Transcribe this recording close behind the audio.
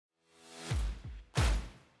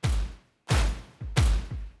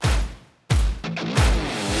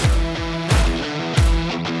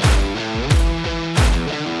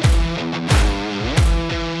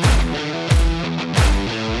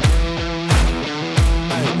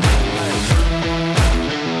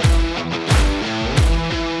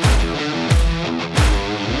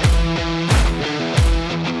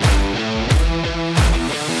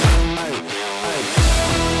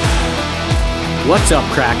What's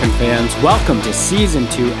up, Kraken fans? Welcome to Season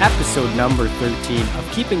 2, Episode number 13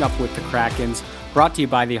 of Keeping Up with the Krakens, brought to you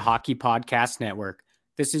by the Hockey Podcast Network.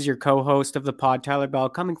 This is your co-host of the pod, Tyler Bell,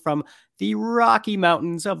 coming from the Rocky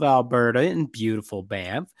Mountains of Alberta in beautiful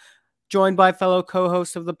Banff, joined by fellow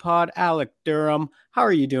co-host of the pod, Alec Durham. How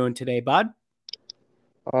are you doing today, bud?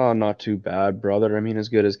 Oh, not too bad, brother. I mean, as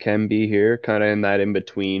good as can be here. Kind of in that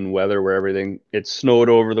in-between weather where it snowed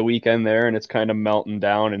over the weekend there and it's kind of melting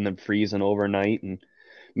down and then freezing overnight and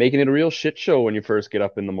making it a real shit show when you first get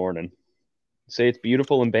up in the morning. Say it's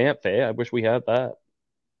beautiful in Banff, eh? I wish we had that.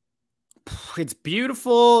 It's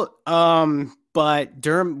beautiful, but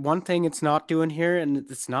Durham, one thing it's not doing here, and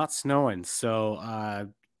it's not snowing. So,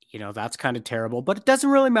 that's kind of terrible. But it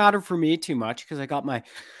doesn't really matter for me too much because I got my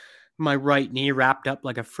right knee wrapped up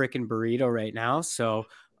like a freaking burrito right now. So,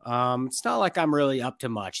 it's not like I'm really up to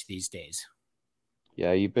much these days.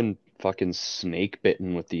 Yeah, you've been fucking snake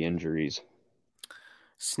bitten with the injuries.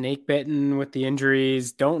 Snake bitten with the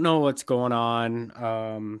injuries. Don't know what's going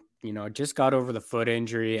on. Just got over the foot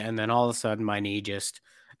injury, and then all of a sudden my knee just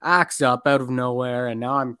acts up out of nowhere, and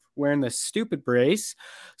now I'm wearing this stupid brace.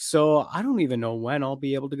 So I don't even know when I'll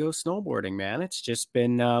be able to go snowboarding, man. It's just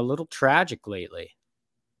been a little tragic lately.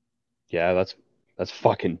 Yeah, that's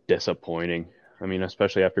fucking disappointing. I mean,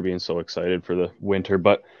 especially after being so excited for the winter.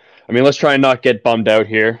 But I mean, let's try and not get bummed out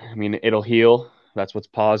here. I mean, it'll heal. That's what's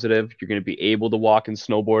positive. You're going to be able to walk and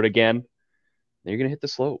snowboard again. You're going to hit the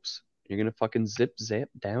slopes. You're going to fucking zip zap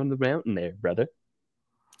down the mountain there, brother.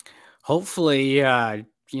 Hopefully,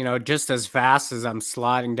 just as fast as I'm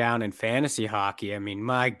sliding down in fantasy hockey. I mean,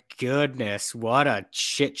 my goodness, what a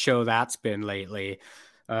shit show that's been lately.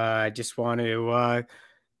 I just want to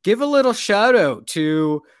give a little shout out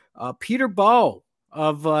to Peter Bow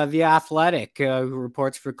of The Athletic, who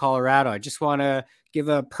reports for Colorado. I just want to give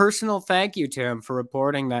a personal thank you to him for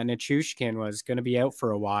reporting that Nichushkin was going to be out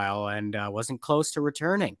for a while and wasn't close to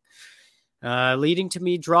returning, leading to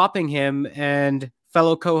me dropping him and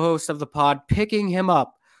fellow co-host of the pod picking him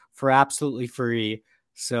up for absolutely free.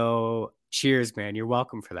 So cheers, man. You're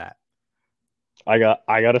welcome for that. I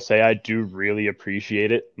gotta say I do really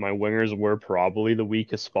appreciate it. My wingers were probably the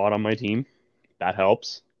weakest spot on my team. That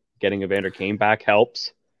helps. Getting Evander Kane back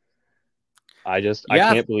helps. I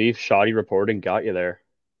Yeah, can't believe shoddy reporting got you there.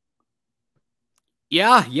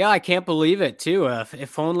 Yeah, I can't believe it too.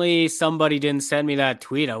 If only somebody didn't send me that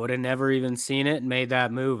tweet, I would have never even seen it and made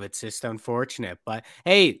that move. It's just unfortunate. But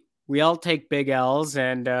hey, we all take big L's,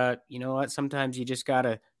 and you know what? Sometimes you just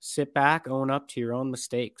gotta sit back, own up to your own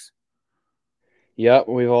mistakes. Yeah,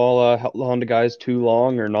 we've all held on to guys too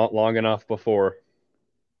long or not long enough before.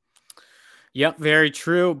 Yep, very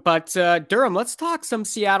true. But Durham, let's talk some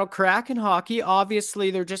Seattle Kraken hockey.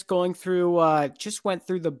 Obviously, they're just going through, just went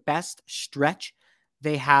through the best stretch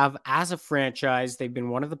they have as a franchise. They've been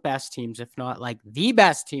one of the best teams, if not like the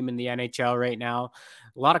best team in the NHL right now.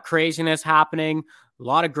 A lot of craziness happening, a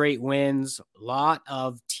lot of great wins, a lot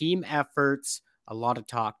of team efforts, a lot to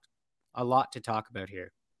talk about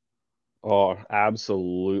here. Oh,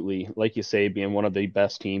 absolutely. Like you say, being one of the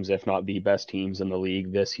best teams, if not the best teams in the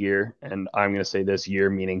league this year. And I'm going to say this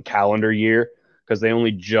year, meaning calendar year, because they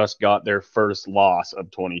only just got their first loss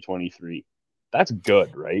of 2023. That's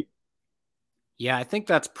good, right? Yeah, I think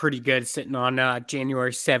that's pretty good sitting on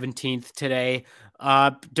January 17th today.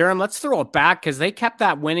 Durham, let's throw it back because they kept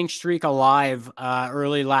that winning streak alive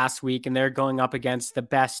early last week, and they're going up against the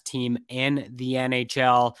best team in the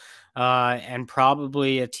NHL, and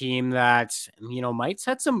probably a team that, might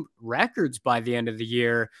set some records by the end of the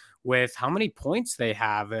year with how many points they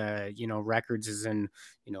have. Records is in,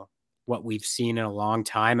 what we've seen in a long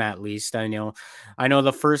time, at least. I know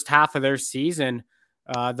the first half of their season,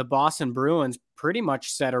 the Boston Bruins pretty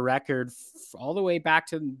much set a record all the way back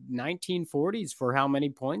to 1940s for how many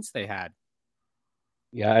points they had.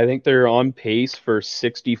 Yeah, I think they're on pace for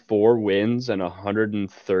 64 wins and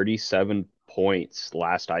 137 points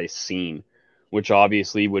last I seen, which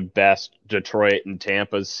obviously would best Detroit and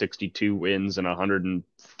Tampa's 62 wins and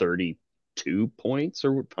 132 points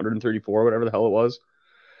or 134, whatever the hell it was.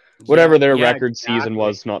 Yeah, Whatever their yeah, record season exactly.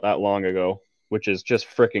 was not that long ago, which is just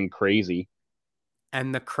freaking crazy.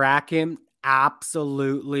 And the Kraken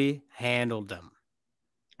absolutely handled them.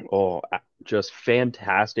 Oh, just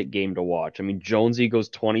fantastic game to watch. I mean, Jonesy goes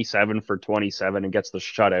 27 for 27 and gets the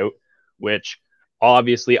shutout, which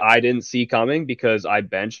obviously I didn't see coming because I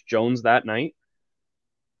benched Jones that night.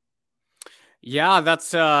 Yeah,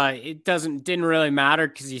 that's it didn't really matter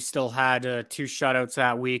because he still had two shutouts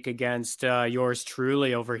that week against yours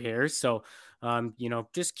truly over here. So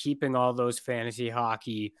just keeping all those fantasy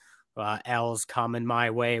hockey L's coming my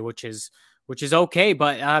way, which is which is okay.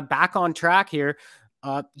 But back on track here.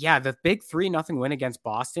 Yeah, the big 3-0 win against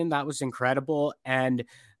Boston, that was incredible. And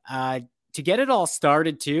to get it all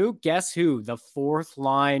started too, guess who? The fourth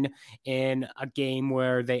line in a game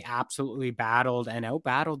where they absolutely battled and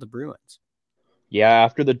out-battled the Bruins. Yeah,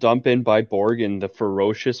 after the dump in by Borgen, the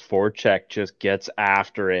ferocious forecheck just gets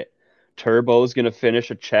after it. Turbo's going to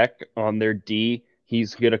finish a check on their D.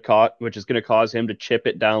 He's going to which is going to cause him to chip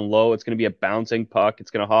it down low. It's going to be a bouncing puck.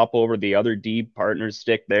 It's going to hop over the other D partner's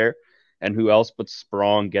stick there. And who else but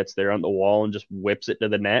Sprong gets there on the wall and just whips it to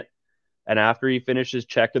the net. And after he finishes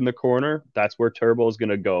checking the corner, that's where Turbo is going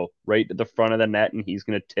to go, right at the front of the net, and he's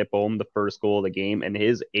going to tip home the first goal of the game and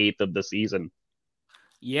his 8th of the season.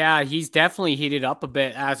 Yeah, he's definitely heated up a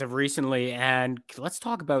bit as of recently. And let's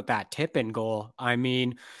talk about that tip-in goal. I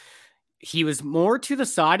mean, he was more to the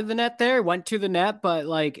side of the net there, went to the net, but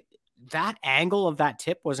like that angle of that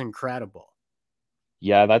tip was incredible.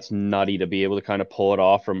 Yeah, that's nutty to be able to kind of pull it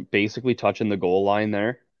off from basically touching the goal line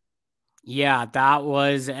there. Yeah, that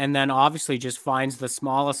was, and then obviously just finds the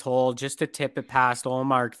smallest hole just to tip it past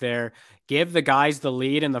Olmark there, give the guys the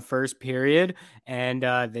lead in the first period, and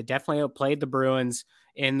they definitely outplayed the Bruins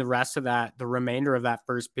in the rest of that, the remainder of that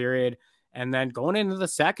first period, and then going into the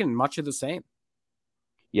second, much of the same.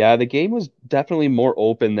 Yeah, the game was definitely more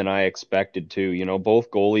open than I expected to.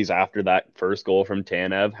 Both goalies after that first goal from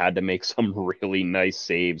Tanev had to make some really nice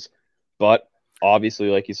saves. But obviously,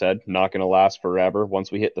 like you said, not going to last forever.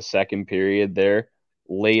 Once we hit the second period there,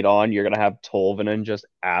 late on, you're going to have Tolvanen just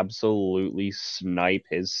absolutely snipe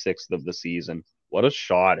his 6th of the season. What a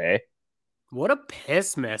shot, eh? What a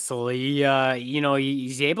piss missile.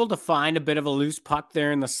 He's able to find a bit of a loose puck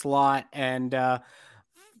there in the slot. And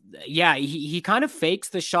yeah, he kind of fakes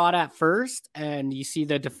the shot at first. And you see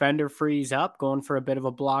the defender freeze up, going for a bit of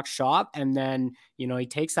a block shot. And then, he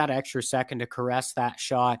takes that extra second to caress that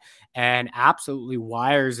shot and absolutely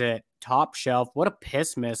wires it top shelf. What a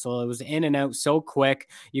piss missile. It was in and out so quick.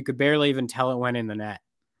 You could barely even tell it went in the net.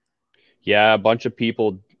 Yeah, a bunch of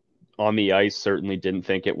people on the ice certainly didn't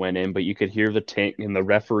think it went in, but you could hear the tank and the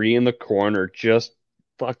referee in the corner just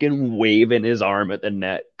fucking waving his arm at the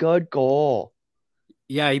net. Good goal.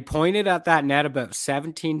 Yeah, he pointed at that net about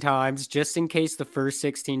 17 times, just in case the first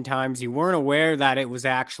 16 times you weren't aware that it was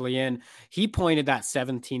actually in. He pointed that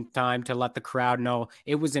 17th time to let the crowd know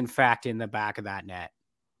it was in fact in the back of that net.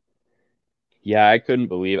 Yeah, I couldn't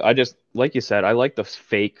believe it. I just, like you said, I like the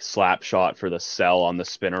fake slap shot for the cell on the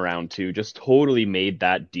spin around too. Just totally made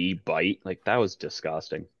that D bite. Like, that was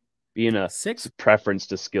disgusting. Being a Six preference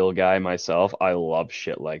to skill guy myself, I love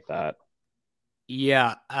shit like that.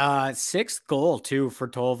 Yeah, sixth goal too for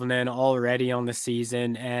Tolvanen already on the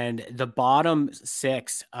season, and the bottom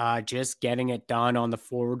six, just getting it done on the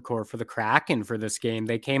forward core for the Kraken for this game.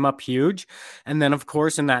 They came up huge, and then of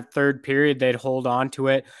course in that third period they'd hold on to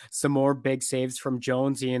it. Some more big saves from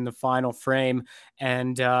Jonesy in the final frame,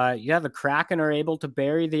 and yeah, the Kraken are able to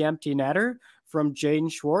bury the empty netter from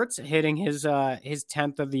Jaden Schwartz, hitting his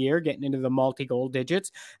 10th of the year, getting into the multi-goal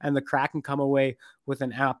digits, and the Kraken come away with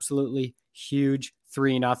an absolutely huge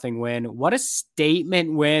 3-0 win. What a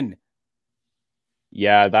statement win.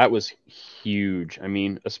 Yeah, that was huge. I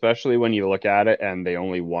mean, especially when you look at it and they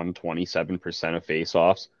only won 27% of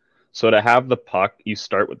faceoffs. So to have the puck, you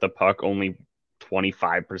start with the puck only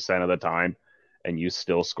 25% of the time and you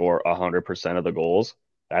still score 100% of the goals.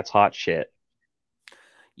 That's hot shit.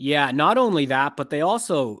 Yeah, not only that, but they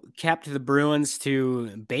also kept the Bruins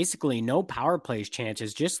to basically no power play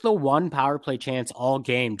chances, just the one power play chance all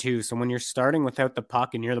game, too. So when you're starting without the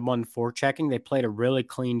puck and you're the one forechecking, they played a really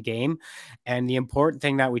clean game. And the important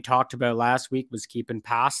thing that we talked about last week was keeping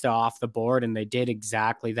Pasta off the board, and they did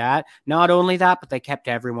exactly that. Not only that, but they kept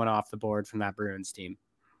everyone off the board from that Bruins team.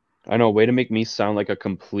 I know, way to make me sound like a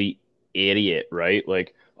complete idiot, right?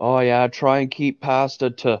 Like, oh yeah, try and keep Pasta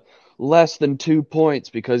to less than 2 points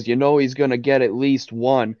because you know he's gonna get at least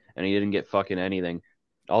one, and he didn't get fucking anything.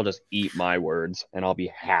 I'll just eat my words, and I'll be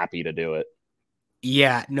happy to do it.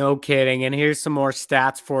 Yeah, no kidding. And here's some more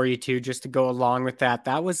stats for you, too, just to go along with that.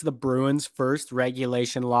 That was the Bruins' first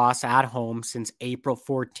regulation loss at home since April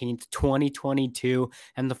 14th, 2022,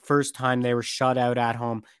 and the first time they were shut out at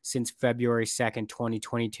home since February 2nd,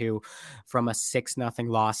 2022, from a 6-0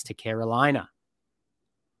 loss to Carolina.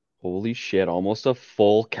 Holy shit, almost a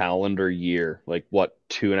full calendar year. Like, what,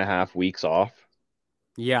 2.5 weeks off?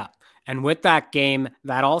 Yeah. And with that game,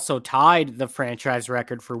 that also tied the franchise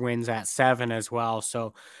record for wins at 7 as well.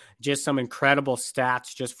 So just some incredible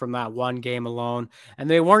stats just from that one game alone. And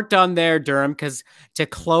they weren't done there, Durham, because to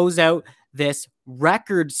close out this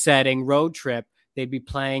record setting road trip, they'd be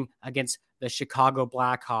playing against the Chicago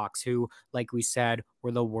Blackhawks, who, like we said,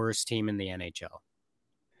 were the worst team in the NHL.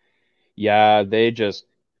 Yeah, they just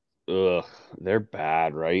ugh, they're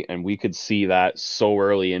bad, right? And we could see that so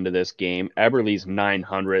early into this game. Eberle's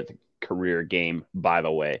 900th career game, by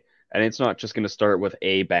the way. And it's not just going to start with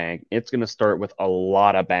a bang. It's going to start with a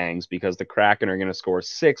lot of bangs because the Kraken are going to score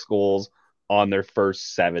 6 goals on their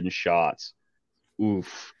first 7 shots.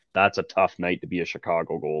 Oof, that's a tough night to be a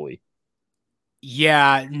Chicago goalie.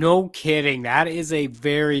 Yeah, no kidding. That is a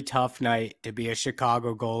very tough night to be a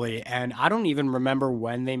Chicago goalie. And I don't even remember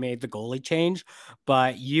when they made the goalie change,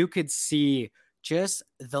 but you could see just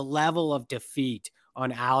the level of defeat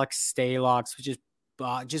on Alex Stalock's, which is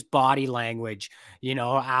just body language.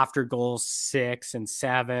 After goals 6 and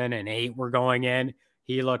 7 and 8 were going in,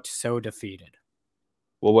 he looked so defeated.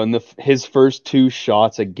 Well, when his first 2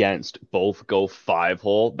 shots against both go 5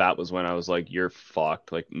 hole, that was when I was like, "You're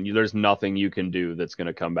fucked. Like, there's nothing you can do that's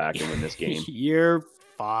gonna come back and win this game." You're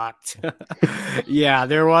fucked. Yeah,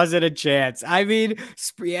 there wasn't a chance. I mean,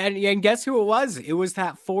 and guess who it was? It was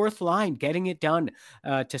that fourth line getting it done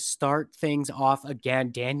to start things off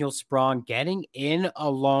again. Daniel Sprong getting in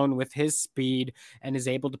alone with his speed and is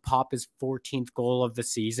able to pop his 14th goal of the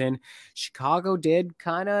season. Chicago did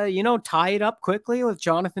kind of, tie it up quickly with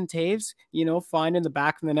Jonathan Toews, finding the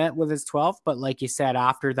back of the net with his 12th. But like you said,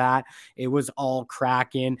 after that, it was all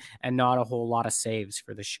Kraken and not a whole lot of saves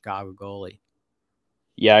for the Chicago goalie.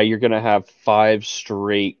 Yeah, you're gonna have 5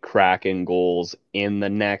 straight Kraken goals in the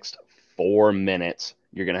next 4 minutes.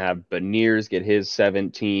 You're gonna have Beniers get his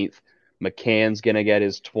 17th. McCann's gonna get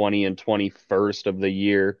his 20 and 21st of the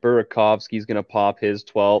year. Burakovsky's gonna pop his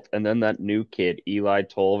 12th, and then that new kid, Eli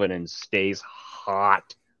Tolvanen, stays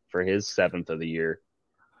hot for his 7th of the year.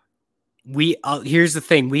 We here's the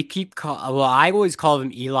thing, we keep well, I always called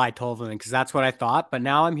him Eli Tolvanen because that's what I thought, but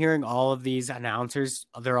now I'm hearing all of these announcers,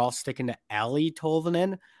 they're all sticking to Ellie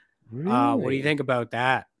Tolvanen. What do you Really? think about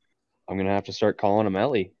that? I'm gonna have to start calling him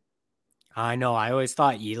Ellie. I know, I always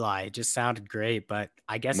thought Eli, it just sounded great, but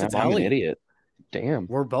I guess Now it's I'm an Ellie. idiot. Damn.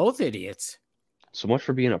 We're both idiots. So much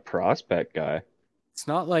for being a prospect guy. It's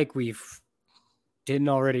not like we've didn't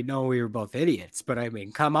already know we were both idiots, but I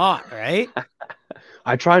mean, come on, right?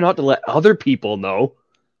 I try not to let other people know.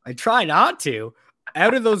 I try not to.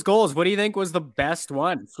 Out of those goals, what do you think was the best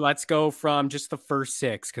one? So let's go from just the first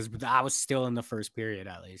 6, because I was still in the first period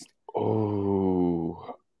at least.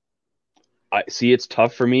 Oh, I see. It's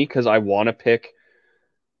tough for me because I want to pick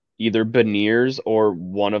either Beniers or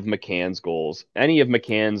one of McCann's goals. Any of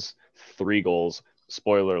McCann's 3 goals.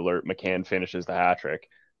 Spoiler alert: McCann finishes the hat trick.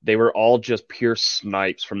 They were all just pure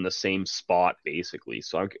snipes from the same spot, basically.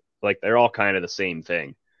 So I'm like, they're all kind of the same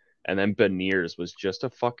thing. And then Beniers was just a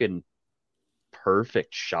fucking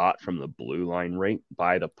perfect shot from the blue line right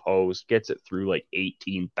by the post, gets it through like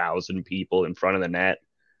 18,000 people in front of the net.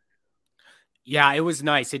 Yeah, it was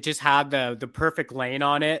nice. It just had the perfect lane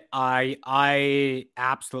on it. I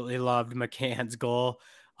absolutely loved McCann's goal.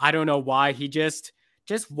 I don't know why he just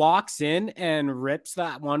walks in and rips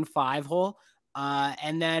that 1 5 hole.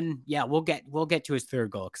 And then yeah, we'll get to his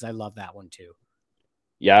third goal because I love that one too.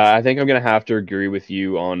 Yeah, I think I'm gonna have to agree with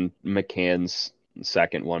you on McCann's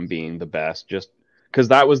second one being the best, just because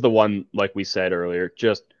that was the one, like we said earlier,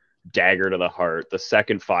 just dagger to the heart. The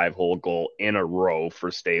second 5 hole goal in a row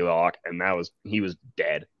for Stalock, and he was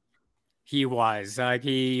dead. He was like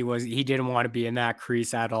he didn't want to be in that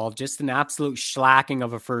crease at all. Just an absolute slacking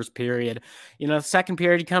of a first period. The second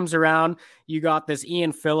period he comes around. You got this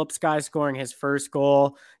Ian Phillips guy scoring his first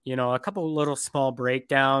goal. A couple little small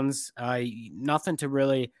breakdowns. Nothing to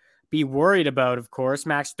really be worried about. Of course,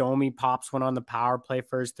 Max Domi pops one on the power play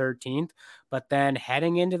for his 13th. But then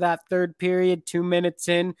heading into that third period, 2 minutes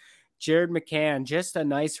in, Jared McCann, just a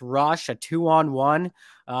nice rush, a 2-on-1.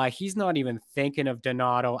 He's not even thinking of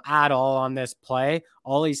Donato at all on this play.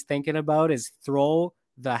 All he's thinking about is throw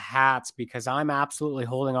the hats because I'm absolutely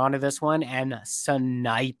holding on to this one and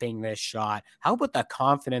sniping this shot. How about the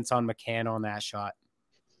confidence on McCann on that shot?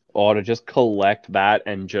 Oh, to just collect that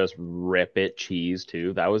and just rip it cheese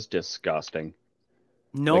too. That was disgusting.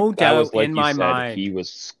 Like No that doubt was in like you my said, he mind. was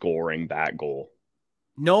scoring that goal.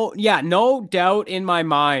 No, yeah, no doubt in my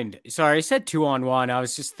mind. Sorry, I said 2-on-1. I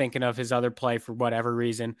was just thinking of his other play for whatever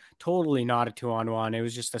reason. Totally not a 2-on-1. It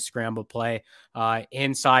was just a scramble play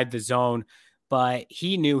inside the zone. But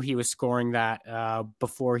he knew he was scoring that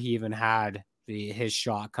before he even had his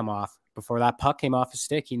shot come off. Before that puck came off his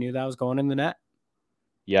stick, he knew that was going in the net.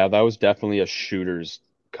 Yeah, that was definitely a shooter's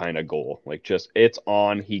kind of goal. Like just it's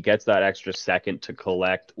on, he gets that extra second to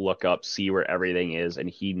collect, look up, see where everything is, and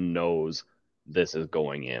he knows this is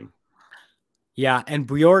going in. Yeah, and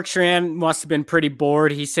Bjorkstrand must have been pretty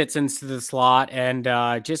bored. He sits into the slot and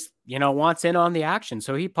just, wants in on the action.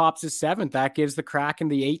 So he pops his seventh. That gives the Kraken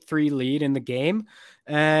the 8-3 lead in the game.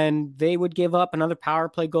 And they would give up another power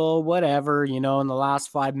play goal, whatever, in the last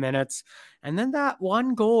 5 minutes. And then that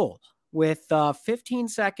one goal with 15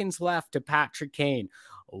 seconds left to Patrick Kane.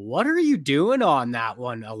 What are you doing on that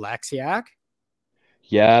one, Alexiak?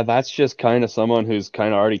 Yeah, that's just kind of someone who's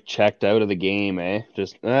kind of already checked out of the game, eh?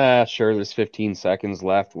 Just, sure, there's 15 seconds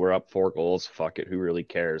left. We're up 4 goals. Fuck it. Who really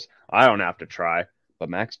cares? I don't have to try, but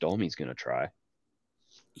Max Domi's going to try.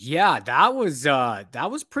 Yeah, that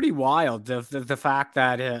was pretty wild. The fact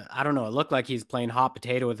that I don't know, it looked like he's playing hot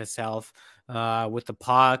potato with himself with the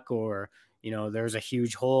puck, or there's a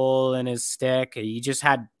huge hole in his stick. He just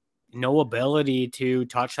had no ability to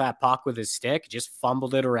touch that puck with his stick. Just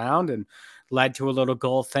fumbled it around and led to a little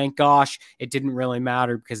goal. Thank gosh it didn't really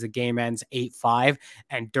matter because the game ends 8-5.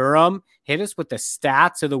 And Durham hit us with the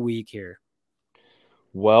stats of the week here.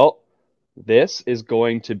 Well, this is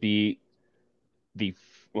going to be the,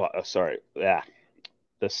 well, sorry, yeah.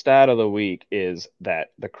 The stat of the week is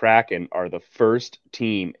that the Kraken are the first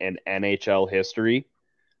team in NHL history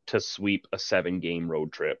to sweep a 7 game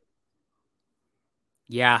road trip.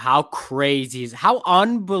 Yeah, how crazy how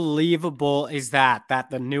unbelievable is that? That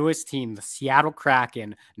the newest team, the Seattle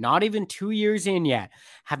Kraken, not even 2 years in yet,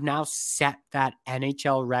 have now set that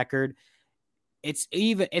NHL record. It's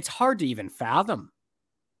hard to even fathom.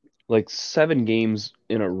 Like 7 games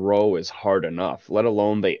in a row is hard enough, let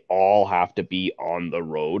alone they all have to be on the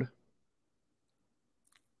road.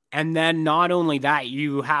 And then not only that,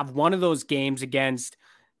 you have one of those games against,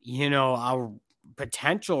 a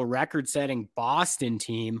potential record-setting Boston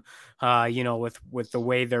team, with the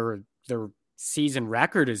way their season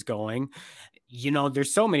record is going.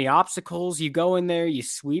 There's so many obstacles. You go in there, you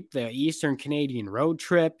sweep the Eastern Canadian road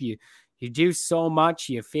trip. You do so much.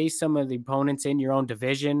 You face some of the opponents in your own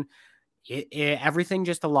division. Everything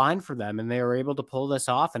just aligned for them, and they were able to pull this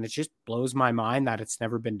off. And it just blows my mind that it's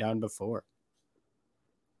never been done before.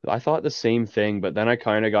 I thought the same thing, but then I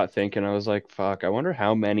kind of got thinking, I was like, fuck, I wonder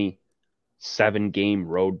how many 7 game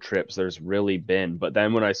road trips there's really been. But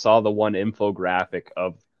then when I saw the one infographic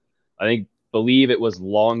of, I think, believe it was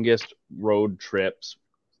longest road trips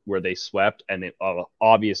where they swept, and it,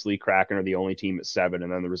 obviously Kraken are the only team at 7,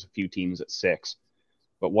 and then there was a few teams at 6.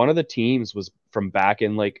 But one of the teams was from back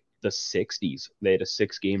in like the 60s. They had a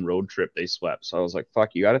 6 game road trip they swept. So I was like,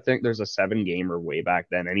 fuck, you got to think there's a 7 gamer way back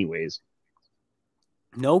then, anyways.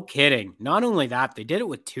 No kidding. Not only that, they did it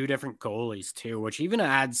with two different goalies too, which even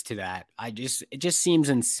adds to that. It just seems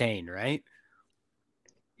insane, right?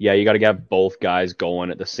 Yeah, you got to get both guys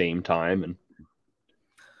going at the same time, and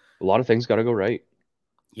a lot of things got to go right.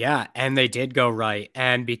 Yeah, and they did go right.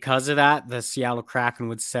 And because of that, the Seattle Kraken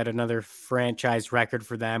would set another franchise record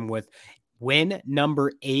for them with win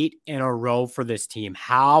number 8 in a row for this team.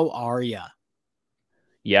 How are you?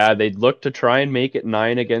 Yeah, they'd look to try and make it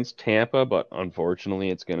 9 against Tampa, but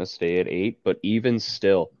unfortunately it's going to stay at 8. But even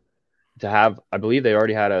still, to have, I believe they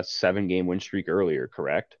already had a 7 game win streak earlier,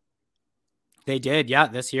 correct? They did, yeah,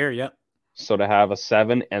 this year, yep. So to have a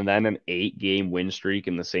 7 and then an 8 game win streak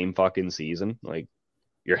in the same fucking season, like,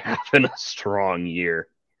 you're having a strong year.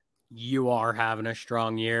 You are having a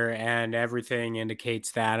strong year, and everything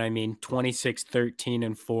indicates that. I mean, 26, 13,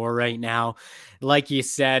 and 4 right now. Like you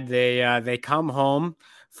said, they come home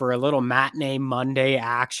for a little matinee Monday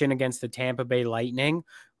action against the Tampa Bay Lightning.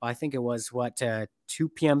 I think it was 2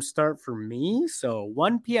 p.m. start for me. So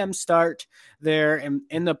 1 p.m. start there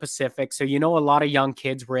in the Pacific. So, a lot of young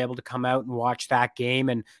kids were able to come out and watch that game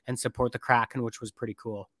and support the Kraken, which was pretty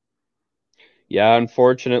cool. Yeah,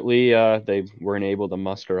 unfortunately, they weren't able to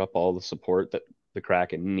muster up all the support that the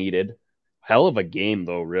Kraken needed. Hell of a game,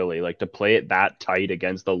 though, really. Like, to play it that tight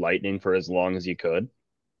against the Lightning for as long as you could.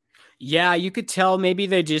 Yeah, you could tell maybe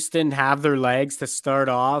they just didn't have their legs to start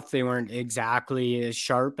off. They weren't exactly as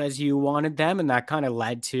sharp as you wanted them. And that kind of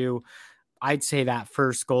led to, I'd say, that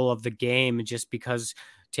first goal of the game, just because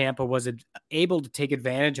Tampa was able to take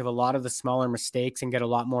advantage of a lot of the smaller mistakes and get a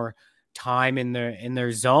lot more time in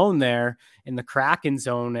their zone there, in the Kraken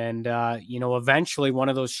zone. And eventually one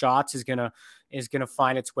of those shots is gonna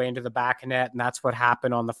find its way into the back of net. And that's what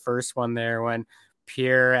happened on the first one there, when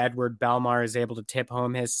Pierre-Edouard Bellemare is able to tip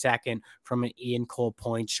home his second from an Ian Cole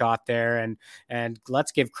point shot there. And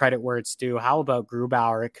let's give credit where it's due. How about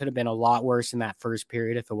Grubauer? It could have been a lot worse in that first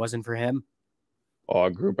period if it wasn't for him. Oh,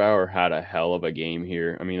 Grubauer had a hell of a game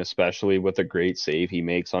here. I mean, especially with the great save he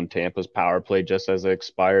makes on Tampa's power play just as it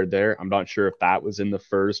expired there. I'm not sure if that was in the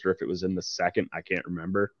first or if it was in the second. I can't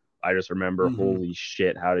remember. I just remember, Mm-hmm. holy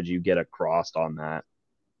shit, how did you get across on that?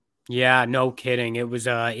 Yeah, no kidding. It was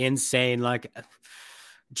insane. Like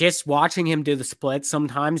just watching him do the split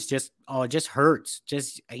sometimes just it just hurts.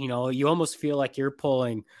 Just you almost feel like you're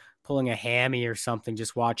pulling a hammy or something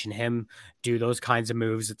just watching him do those kinds of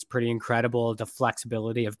moves. It's pretty incredible the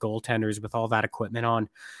flexibility of goaltenders with all that equipment on.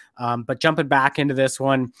 But jumping back into this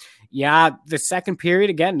one, yeah, the second period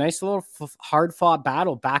again, nice little hard fought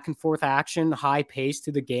battle, back and forth action, high pace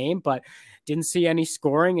to the game, but didn't see any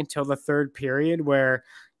scoring until the third period where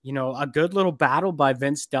a good little battle by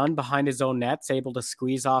Vince Dunn behind his own net's able to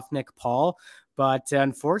squeeze off Nick Paul. But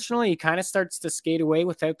unfortunately, he kind of starts to skate away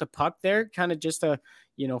without the puck there, kind of just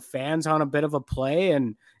fans on a bit of a play.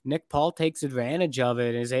 And Nick Paul takes advantage of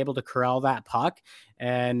it and is able to corral that puck.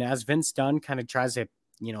 And as Vince Dunn kind of tries to,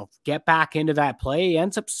 get back into that play, he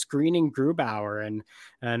ends up screening Grubauer.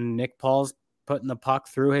 And Nick Paul's putting the puck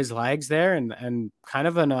through his legs there and kind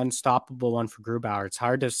of an unstoppable one for Grubauer. It's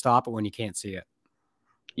hard to stop it when you can't see it.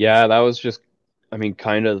 Yeah, that was just, I mean,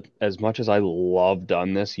 kind of as much as I love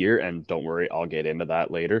Dunn this year, and don't worry, I'll get into that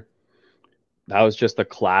later. That was just the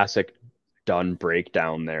classic Dunn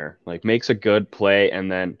breakdown there. Like, makes a good play, and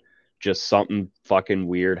then just something fucking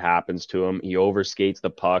weird happens to him. He overskates the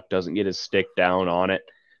puck, doesn't get his stick down on it.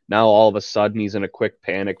 Now all of a sudden he's in a quick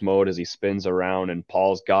panic mode as he spins around, and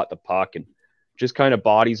Paul's got the puck and just kind of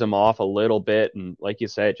bodies him off a little bit. And like you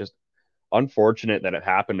said, just unfortunate that it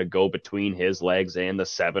happened to go between his legs and the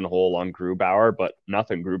 7-hole on Grubauer, but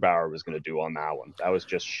nothing Grubauer was going to do on that one. That was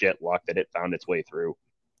just shit luck that it found its way through.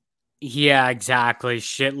 Yeah, exactly.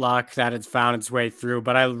 Shit luck that it's found its way through.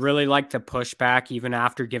 But I really like the pushback even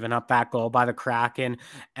after giving up that goal by the Kraken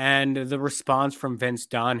and the response from Vince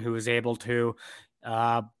Dunn, who was able to,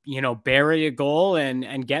 bury a goal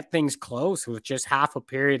and get things close with just half a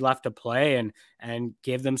period left to play and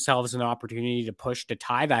give themselves an opportunity to push to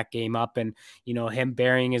tie that game up. And, him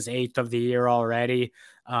burying his 8th of the year already.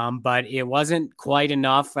 But it wasn't quite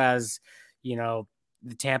enough as,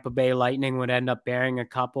 the Tampa Bay Lightning would end up bearing a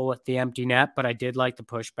couple with the empty net, but I did like the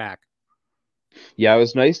pushback. Yeah, it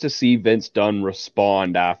was nice to see Vince Dunn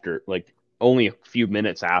respond after, like, only a few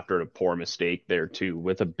minutes after a poor mistake there, too,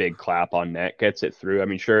 with a big clap on net, gets it through. I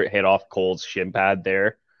mean, sure, it hit off Cole's shin pad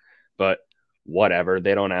there, but whatever.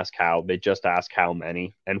 They don't ask how, they just ask how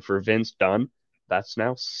many. And for Vince Dunn, that's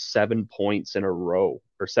now 7 points in a row,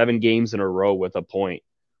 or 7 games in a row with a point,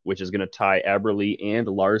 which is going to tie Eberle and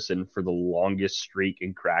Larson for the longest streak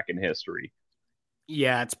in Kraken history.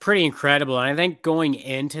 Yeah, it's pretty incredible. And I think going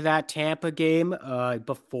into that Tampa game,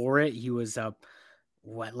 before it, he was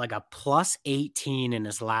like a plus 18 in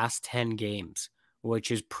his last 10 games, which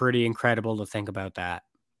is pretty incredible to think about that.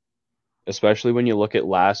 Especially when you look at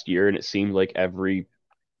last year and it seemed like every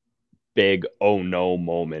big oh no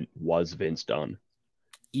moment was Vince Dunn.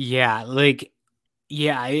 Yeah,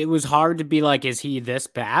 yeah, it was hard to be like, is he this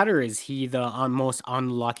bad or is he the most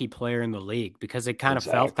unlucky player in the league? Because it kind of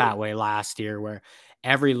felt Exactly. that way last year where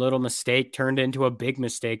every little mistake turned into a big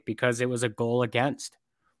mistake because it was a goal against.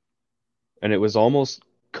 And it was almost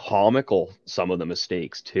comical, some of the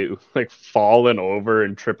mistakes too, like falling over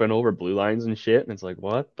and tripping over blue lines and shit. And it's like,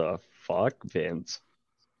 what the fuck, Vince?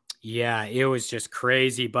 Yeah, it was just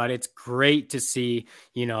crazy, but it's great to see,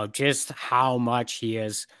 just how much he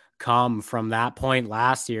has come from that point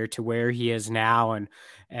last year to where he is now.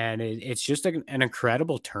 And it's just an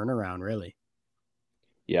incredible turnaround, really.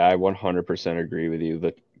 Yeah, I 100% agree with you.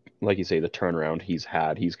 That, like you say, the turnaround he's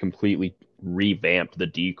had, he's completely revamped the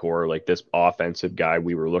decor, like this offensive guy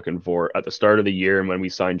we were looking for at the start of the year. And when we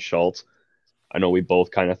signed Schultz, I know we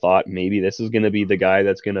both kind of thought maybe this is going to be the guy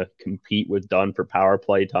that's going to compete with Dunn for power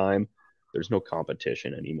play time. There's no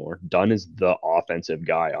competition anymore. Dunn is the offensive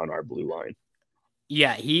guy on our blue line.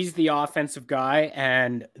 Yeah, he's the offensive guy,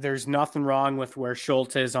 and there's nothing wrong with where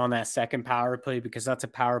Schultz is on that second power play because that's a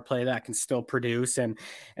power play that can still produce and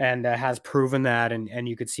has proven that, and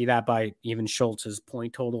you could see that by even Schultz's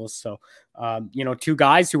point totals. So, two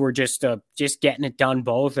guys who were just getting it done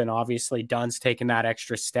both, and obviously Dunn's taking that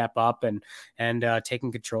extra step up and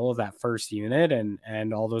taking control of that first unit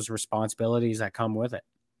and all those responsibilities that come with it.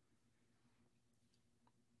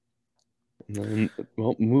 And then,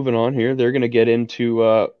 well, moving on here, they're going to get into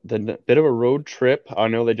the bit of a road trip. I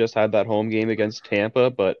know they just had that home game against Tampa,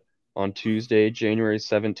 but on Tuesday, January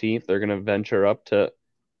 17th, they're going to venture up to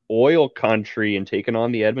Oil Country and taking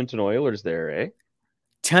on the Edmonton Oilers there, eh?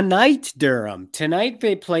 Tonight, Durham. Tonight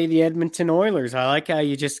they play the Edmonton Oilers. I like how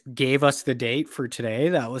you just gave us the date for today.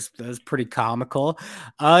 That was pretty comical.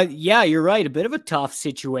 Yeah, you're right. A bit of a tough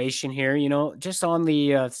situation here. Just on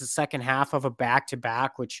the second half of a back to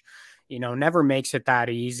back, which never makes it that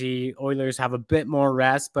easy. Oilers have a bit more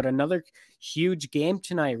rest, but another huge game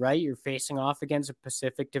tonight, right? You're facing off against a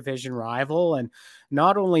Pacific Division rival. And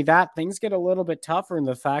not only that, things get a little bit tougher in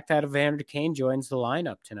the fact that Evander Kane joins the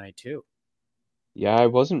lineup tonight, too. Yeah, I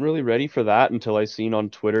wasn't really ready for that until I seen on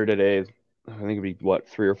Twitter today. I think it'd be what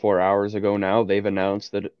 3 or 4 hours ago now. They've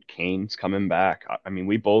announced that Kane's coming back. I mean,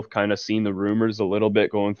 we both kind of seen the rumors a little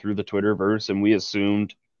bit going through the Twitterverse, and we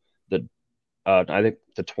assumed that I think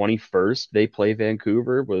the 21st they play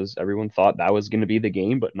Vancouver was everyone thought that was going to be the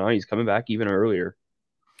game, but no, he's coming back even earlier.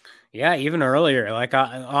 Yeah, even earlier. Like,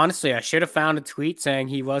 honestly, I should have found a tweet saying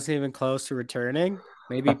he wasn't even close to returning.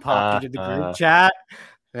 Maybe popped into the group chat.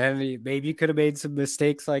 And maybe you could have made some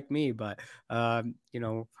mistakes like me, but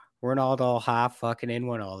we're not all half fucking in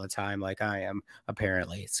one all the time like I am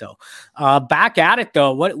apparently. So, back at it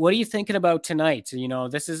though. What are you thinking about tonight?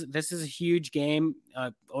 This is a huge game.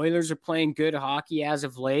 Oilers are playing good hockey as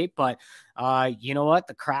of late, but you know what?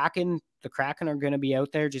 The Kraken are going to be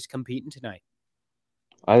out there just competing tonight.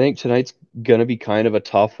 I think tonight's gonna be kind of a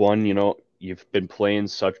tough one. You've been playing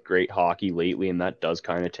such great hockey lately, and that does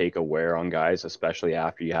kind of take a wear on guys, especially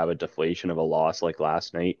after you have a deflation of a loss like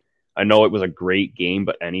last night. I know it was a great game,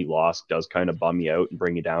 but any loss does kind of bum you out and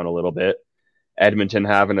bring you down a little bit. Edmonton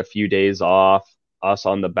having a few days off, us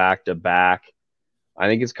on the back to back. I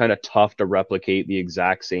think it's kind of tough to replicate the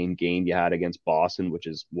exact same game you had against Boston, which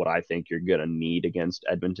is what I think you're going to need against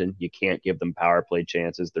Edmonton. You can't give them power play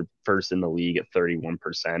chances. They're first in the league at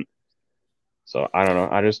 31%. So I don't know.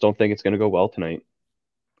 I just don't think it's going to go well tonight.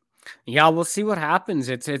 Yeah, we'll see what happens.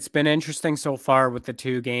 It's been interesting so far with the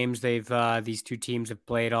two games these two teams have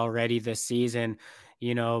played already this season.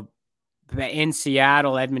 You know, in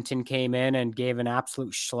Seattle, Edmonton came in and gave an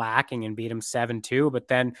absolute slacking and beat them 7-2. But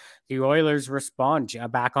then the Oilers respond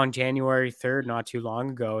back on January 3rd, not too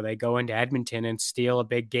long ago. They go into Edmonton and steal a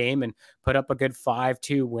big game and put up a good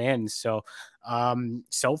 5-2 win. So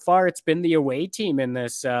far, it's been the away team in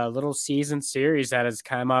this little season series that has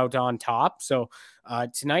come out on top. So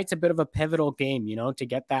tonight's a bit of a pivotal game, to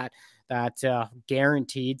get that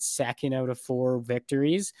guaranteed second out of four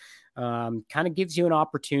victories. Kind of gives you an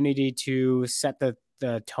opportunity to set the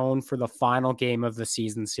tone for the final game of the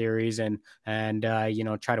season series and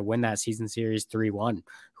try to win that season series 3-1,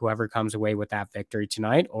 whoever comes away with that victory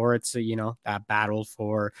tonight, or it's that battle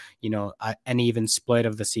for an even split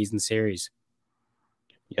of the season series.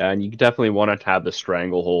 Yeah, and you definitely want to have the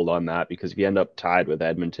stranglehold on that because if you end up tied with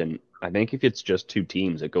Edmonton, I think if it's just two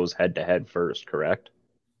teams, it goes head to head first, correct?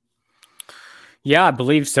 Yeah, I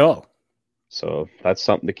believe so. So that's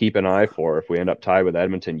something to keep an eye for. If we end up tied with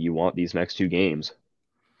Edmonton, you want these next two games.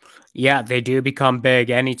 Yeah, they do become big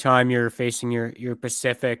anytime you're facing your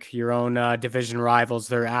Pacific, your own division rivals.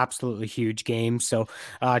 They're absolutely huge games. So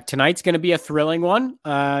tonight's going to be a thrilling one,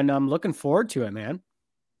 and I'm looking forward to it, man.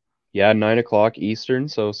 Yeah, 9 o'clock Eastern,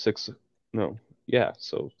 so six. No, yeah,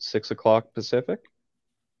 so 6 o'clock Pacific.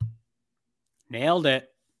 Nailed it.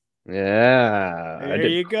 Yeah, I There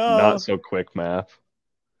did you not go. so quick math.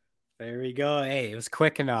 There we go. Hey, it was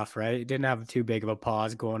quick enough, right? It didn't have too big of a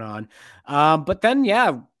pause going on. But then,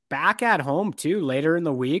 yeah, back at home too, later in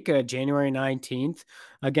the week, January 19th,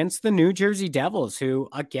 against the New Jersey Devils, who,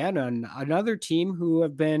 again, another team who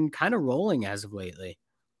have been kind of rolling as of lately.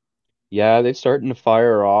 Yeah, they're starting to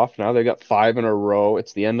fire off. Now they got five in a row.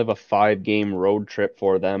 It's the end of a 5 game road trip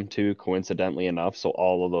for them too, coincidentally enough. So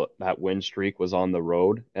all of that win streak was on the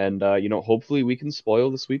road. And hopefully we can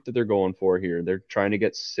spoil the sweep that they're going for here. They're trying to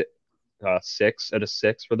get 6 out of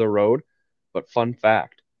 6 for the road. But fun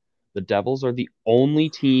fact, the Devils are the only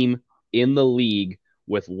team in the league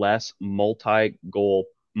with less multi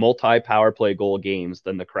power play goal games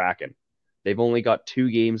than the Kraken. They've only got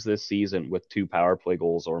 2 games this season with 2 power play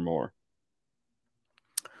goals or more.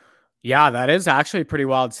 Yeah, that is actually a pretty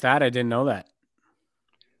wild stat. I didn't know that.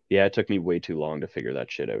 Yeah, it took me way too long to figure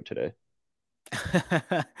that shit out today.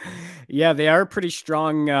 Yeah, they are a pretty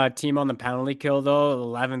strong team on the penalty kill, though.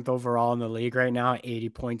 11th overall in the league right now,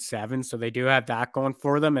 80.7. So they do have that going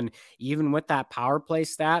for them. And even with that power play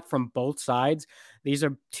stat from both sides, these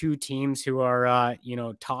are two teams who are,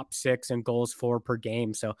 top six in goals for per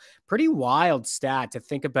game. So pretty wild stat to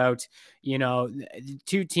think about,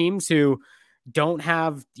 two teams who don't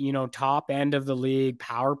have, top end of the league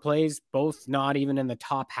power plays, both not even in the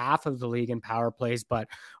top half of the league in power plays, but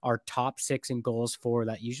are top six in goals for.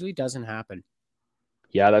 That usually doesn't happen.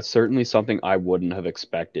 Yeah, that's certainly something I wouldn't have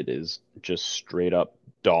expected is just straight up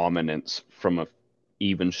dominance from a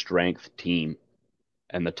even strength team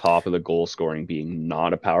and the top of the goal scoring being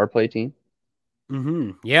not a power play team.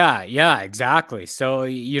 Yeah, exactly. So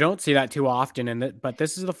you don't see that too often, but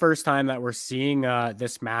this is the first time that we're seeing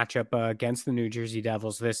this matchup against the New Jersey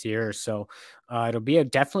Devils this year. So it'll be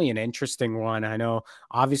definitely an interesting one. I know,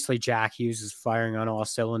 obviously, Jack Hughes is firing on all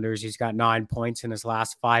cylinders. He's got 9 points in his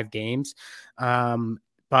last 5 games. Um,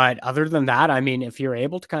 but other than that, I mean, if you're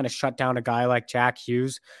able to kind of shut down a guy like Jack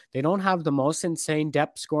Hughes, they don't have the most insane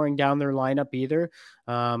depth scoring down their lineup either.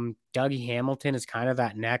 Dougie Hamilton is kind of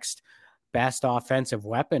that next best offensive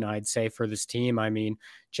weapon, I'd say, for this team. I mean,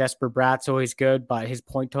 Jesper Bratt's always good, but his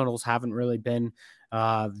point totals haven't really been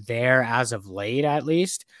there as of late, at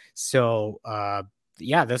least. So,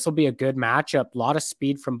 yeah, this will be a good matchup. A lot of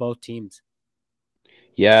speed from both teams.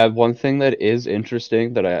 Yeah, one thing that is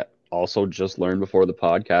interesting that I also just learned before the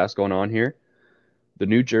podcast going on here, the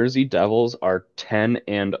New Jersey Devils are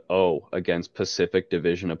 10-0 against Pacific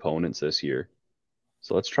Division opponents this year.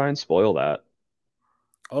 So let's try and spoil that.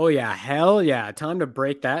 Oh, yeah. Hell yeah. Time to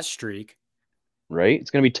break that streak. Right? It's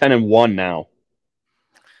going to be 10-1 now.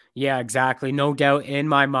 Yeah, exactly. No doubt in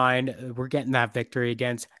my mind, we're getting that victory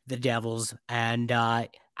against the Devils. And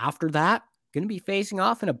after that, going to be facing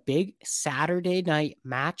off in a big Saturday night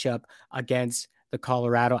matchup against the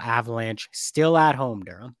Colorado Avalanche, still at home,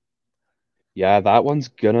 Durham. Yeah, that one's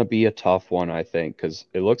going to be a tough one, I think, because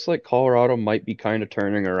it looks like Colorado might be kind of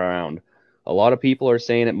turning around. A lot of people are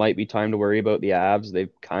saying it might be time to worry about the Avs.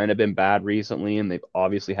 They've kind of been bad recently, and they've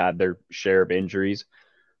obviously had their share of injuries,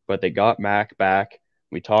 but they got Mac back.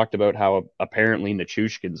 We talked about how apparently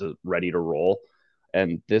Nichushkin's ready to roll.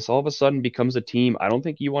 And this all of a sudden becomes a team I don't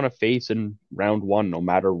think you want to face in round one, no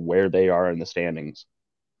matter where they are in the standings.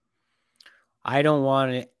 I don't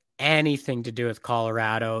want anything to do with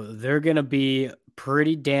Colorado. They're going to be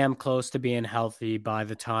pretty damn close to being healthy by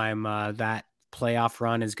the time that playoff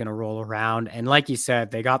run is going to roll around. And like you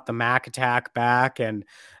said, they got the Mac attack back, and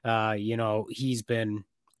he's been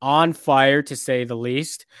on fire to say the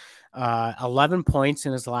least. 11 points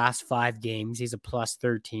in his last 5 games. He's a plus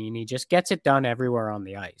 13. He just gets it done everywhere on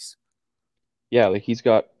the ice. Yeah, like he's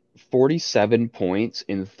got 47 points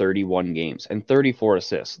in 31 games and 34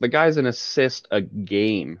 assists. The guy's an assist a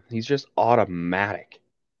game. He's just automatic.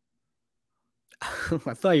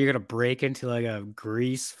 I thought you were going to break into like a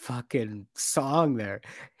Grease fucking song there.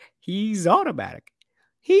 He's automatic.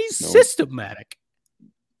 He's No, systematic.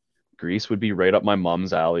 Grease would be right up my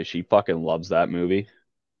mom's alley. She fucking loves that movie.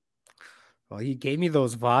 Well, he gave me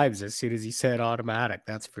those vibes as soon as he said automatic.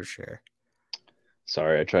 That's for sure.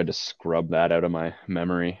 Sorry, I tried to scrub that out of my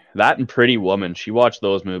memory. That and Pretty Woman. She watched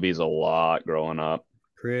those movies a lot growing up.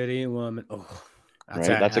 Pretty Woman. Oh, Right?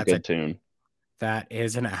 That's a good tune. that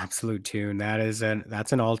is an absolute tune. That's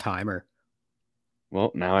an all timer.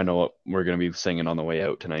 Well, now I know what we're going to be singing on the way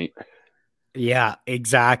out tonight. Yeah,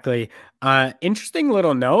 exactly. Interesting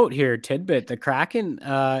little note here, tidbit. The Kraken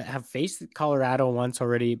have faced Colorado once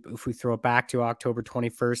already. If we throw it back to October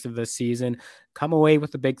 21st of this season, come away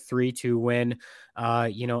with a big 3-2 win,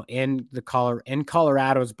 in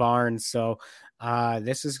Colorado's barn. So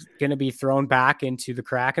this is going to be thrown back into the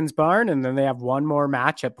Kraken's barn, and then they have one more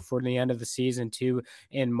matchup before the end of the season too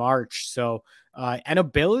in March. So an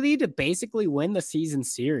ability to basically win the season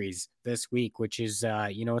series this week, which is,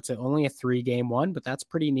 it's only a 3-game one, but that's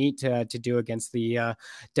pretty neat to do against the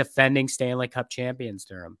defending Stanley Cup champions,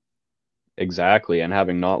 Durham. Exactly. And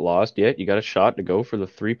having not lost yet, you got a shot to go for the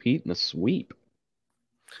three-peat and the sweep.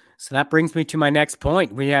 So that brings me to my next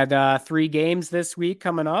point. We had 3 games this week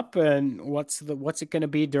coming up, and what's it going to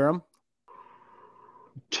be, Durham?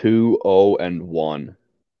 2-0-1.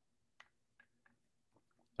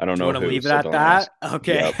 I don't Do you know want to who, leave it so at don't that? ask.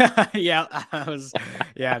 Okay. Yep.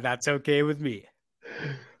 Yeah, that's okay with me.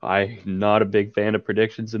 I'm not a big fan of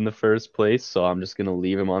predictions in the first place, so I'm just gonna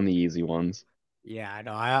leave him on the easy ones. Yeah, I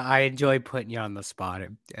know. I enjoy putting you on the spot.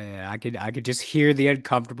 I could just hear the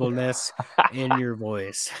uncomfortableness in your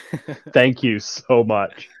voice. Thank you so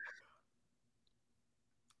much.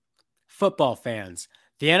 Football fans,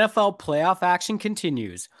 the NFL playoff action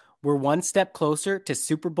continues. We're one step closer to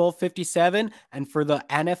Super Bowl 57, and for the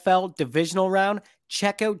NFL divisional round,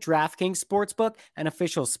 check out DraftKings Sportsbook, an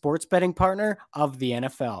official sports betting partner of the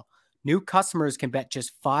NFL. New customers can bet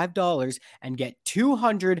just $5 and get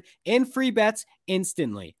 200 in free bets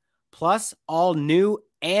instantly. Plus, all new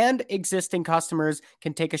and existing customers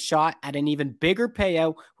can take a shot at an even bigger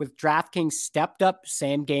payout with DraftKings stepped up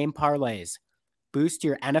same game parlays. Boost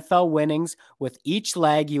your NFL winnings with each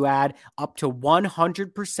leg you add up to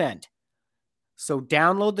 100%. So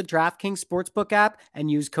download the DraftKings Sportsbook app and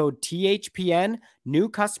use code THPN. New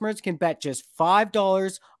customers can bet just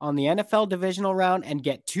 $5 on the NFL divisional round and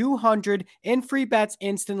get 200 in free bets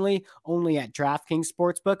instantly only at DraftKings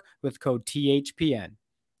Sportsbook with code THPN.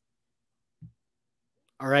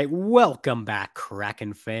 All right, welcome back,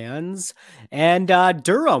 Kraken fans. And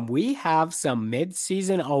Durham, we have some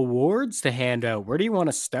mid-season awards to hand out. Where do you want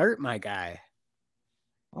to start, my guy?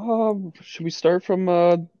 Should we start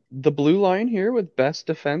from the blue line here with best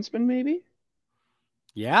defenseman, maybe?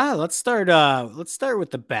 Yeah, let's start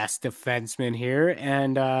with the best defenseman here.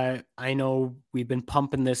 And I know we've been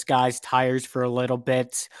pumping this guy's tires for a little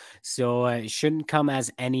bit, so it shouldn't come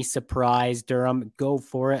as any surprise. Durham, go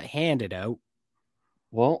for it, hand it out.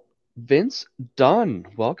 Well, Vince Dunn,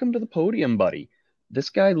 welcome to the podium, buddy. This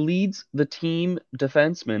guy leads the team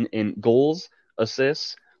defenseman in goals,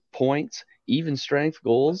 assists, points, even strength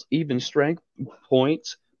goals, even strength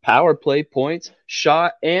points, power play points,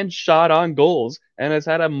 shot on goals, and has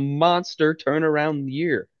had a monster turnaround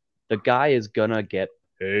year. The guy is gonna get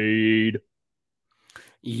paid.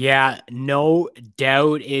 Yeah, no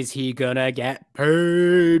doubt is he gonna get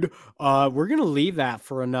paid. We're gonna leave that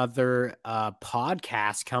for another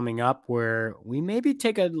podcast coming up where we maybe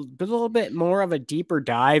take a little bit more of a deeper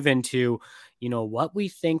dive into, what we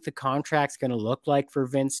think the contract's gonna look like for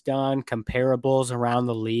Vince Dunn, comparables around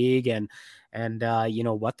the league, and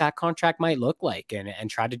what that contract might look like,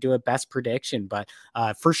 and try to do a best prediction. But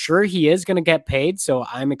for sure, he is gonna get paid. So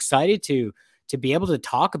I'm excited to be able to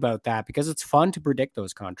talk about that because it's fun to predict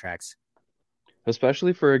those contracts.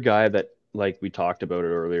 Especially for a guy that, like we talked about it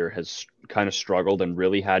earlier, has kind of struggled and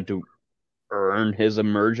really had to earn his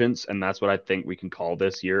emergence. And that's what I think we can call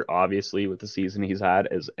this year, obviously, with the season he's had,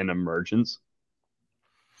 as an emergence.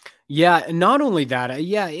 Yeah, not only that,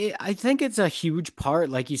 I think it's a huge part,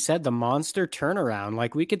 like you said, the monster turnaround.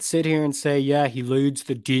 Like we could sit here and say, yeah, he leads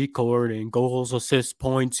the D chord in goals, assists,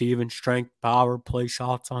 points, even strength, power play,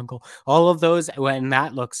 shots on goal, all of those. When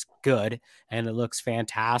that looks good and it looks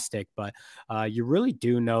fantastic, but you really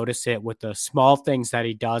do notice it with the small things that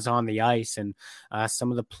he does on the ice and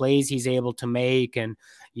some of the plays he's able to make, and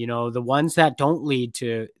the ones that don't lead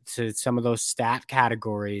to some of those stat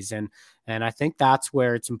categories. And I think that's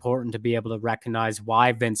where it's important to be able to recognize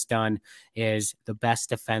why Vince Dunn is the best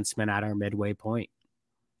defenseman at our midway point.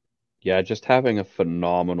 Yeah, just having a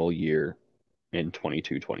phenomenal year in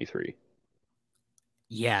 22-23.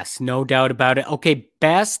 Yes, no doubt about it. Okay,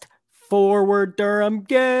 best forward, Durham.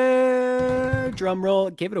 Drum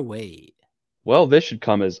roll, give it away. Well, this should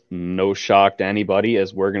come as no shock to anybody,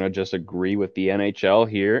 as we're going to just agree with the NHL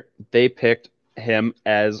here. They picked him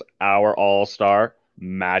as our all-star,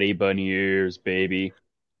 Matty Beniers, baby.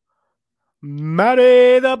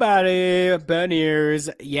 Matty the Batty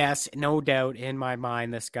Beniers. Yes, no doubt in my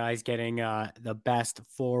mind, this guy's getting the best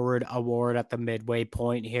forward award at the midway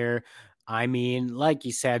point here. I mean, like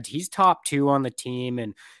you said, he's top two on the team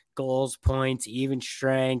and goals, points, even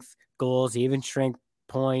strength, goals, even strength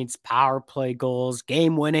points, power play goals,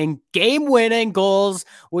 game winning goals,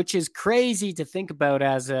 which is crazy to think about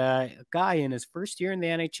as a guy in his first year in the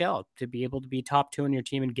NHL to be able to be top two on your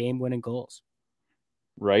team in game winning goals.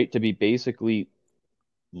 Right? To be basically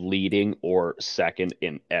leading or second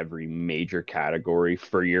in every major category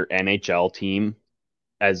for your NHL team,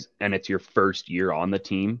 and it's your first year on the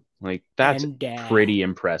team. Like, that's And pretty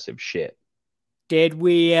impressive shit. did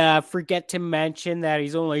we forget to mention that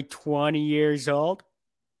he's only 20 years old?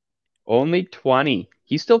 Only 20.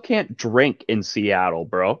 He still can't drink in Seattle,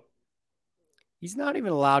 bro. He's not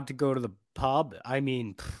even allowed to go to the pub. I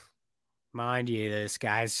mean, mind you, this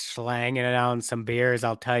guy's slanging it on some beers,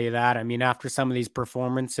 I'll tell you that. I mean, after some of these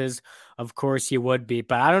performances, of course he would be.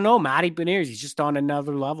 But I don't know, Matty Beniers, he's just on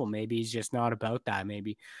another level. Maybe he's just not about that.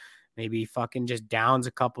 Maybe he fucking just downs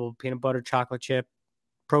a couple peanut butter chocolate chip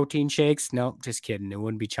protein shakes. No, just kidding. There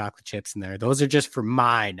wouldn't be chocolate chips in there. Those are just for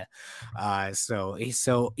mine. So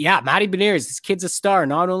yeah, Matty Beniers, this kid's a star,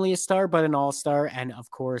 not only a star, but an all-star. And of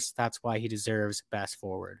course, that's why he deserves best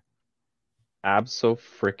forward.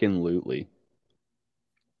 Abso-freaking-lutely.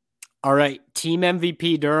 All right, team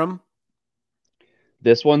MVP Durham.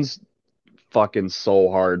 This one's fucking so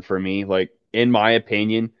hard for me. Like, in my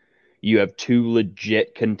opinion, you have two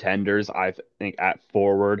legit contenders, I think, at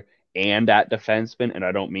forward and at defenseman. And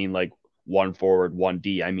I don't mean like one forward, one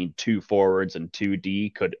D. I mean two forwards and two D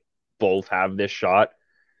could both have this shot.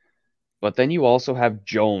 But then you also have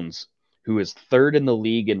Jones, who is third in the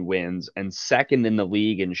league in wins and second in the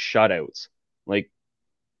league in shutouts. Like,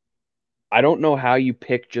 I don't know how you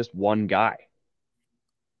pick just one guy,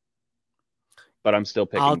 but I'm still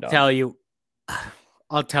picking I'll Dunn. tell you,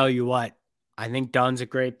 I'll tell you what. I think Dunn's a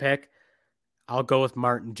great pick. I'll go with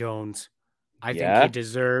Martin Jones. I think he Yeah.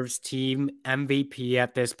 deserves team MVP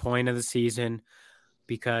at this point of the season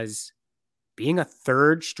because being a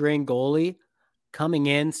third string goalie, coming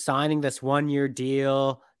in, signing this 1-year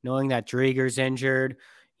deal, knowing that Drieger's injured,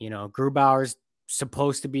 Grubauer's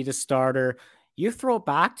supposed to be the starter. You throw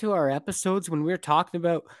back to our episodes when we were talking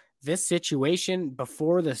about this situation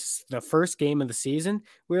before the first game of the season.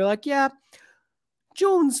 We were like, yeah,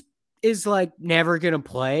 Jones is like never going to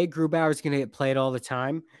play. Grubauer's going to get played all the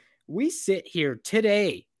time. We sit here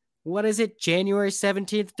today. What is it? January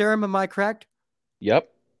 17th, Durham, am I correct? Yep.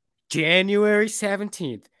 January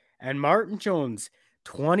 17th. And Martin Jones,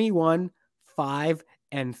 21, 5,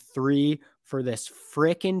 and 3 for this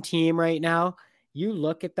freaking team right now. You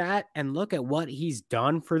look at that and look at what he's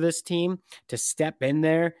done for this team to step in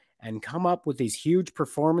there and come up with these huge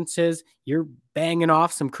performances. You're banging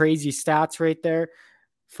off some crazy stats right there.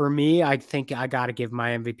 For me, I think I got to give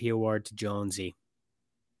my MVP award to Jonesy.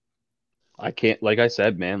 I can't, like I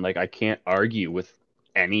said, man, like I can't argue with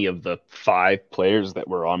any of the 5 players that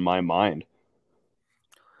were on my mind.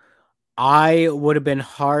 I would have been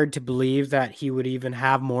hard to believe that he would even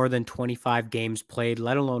have more than 25 games played,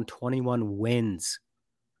 let alone 21 wins.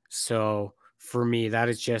 So for me, that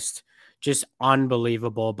is just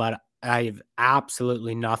unbelievable. But I have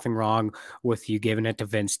absolutely nothing wrong with you giving it to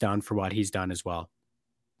Vince Dunn for what he's done as well.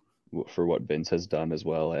 For what Vince has done as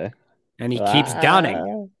well, eh? And he keeps dunning.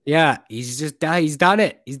 Ah. Yeah, he's done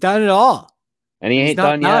it. He's done it all. And he And he's ain't not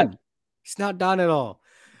done yet. done. He's not done at all.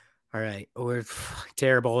 All right. We're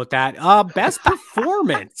terrible at that. Best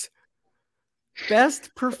performance.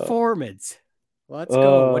 Best performance. Let's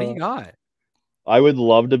go. What do you got? I would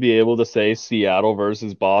love to be able to say Seattle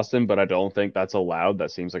versus Boston, but I don't think that's allowed.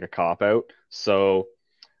 That seems like a cop out. So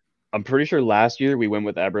I'm pretty sure last year we went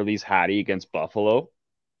with Eberle's Hattie against Buffalo,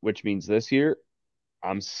 which means this year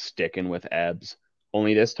I'm sticking with Ebbs.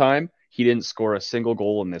 Only this time he didn't score a single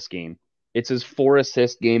goal in this game. It's his 4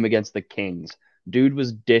 assist game against the Kings. Dude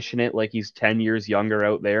was dishing it like he's 10 years younger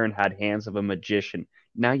out there and had hands of a magician.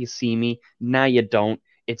 Now you see me. Now you don't.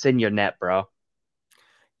 It's in your net, bro.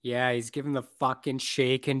 Yeah, he's giving the fucking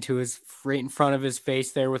shake into his right in front of his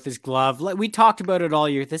face there with his glove. We talked about it all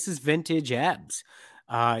year. This is vintage Ebbs.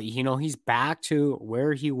 He's back to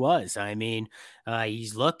where he was. I mean,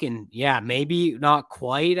 he's looking, yeah, maybe not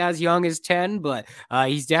quite as young as 10, but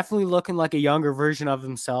he's definitely looking like a younger version of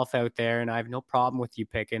himself out there. And I have no problem with you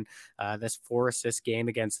picking this 4 assist game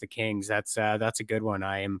against the Kings. That's a good one.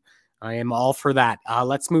 I am all for that.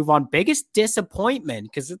 Let's move on. Biggest disappointment,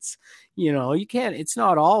 because it's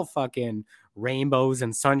not all fucking rainbows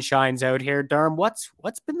and sunshines out here. Durham, what's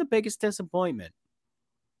been the biggest disappointment?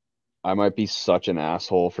 I might be such an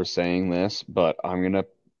asshole for saying this, but I'm gonna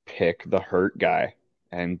pick the hurt guy.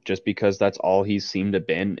 And just because that's all he's seemed to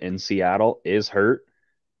been in Seattle is hurt.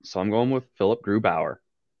 So I'm going with Philip Grubauer.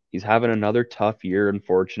 He's having another tough year,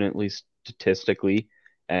 unfortunately, statistically.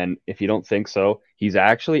 And if you don't think so, he's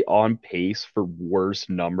actually on pace for worse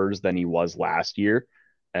numbers than he was last year.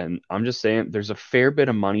 And I'm just saying there's a fair bit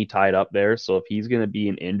of money tied up there. So if he's going to be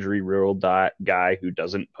an injury riddled guy who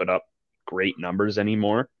doesn't put up great numbers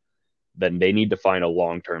anymore, then they need to find a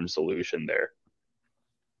long term solution there.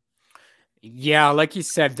 Yeah, like you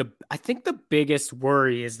said, I think the biggest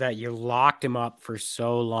worry is that you locked him up for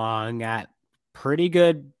so long at pretty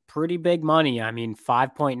big money. I mean,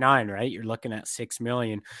 5.9, right? You're looking at 6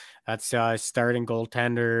 million. That's starting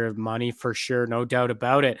goaltender money for sure, no doubt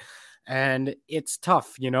about it. And it's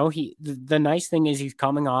tough, the nice thing is he's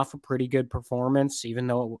coming off a pretty good performance, even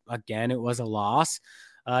though again it was a loss.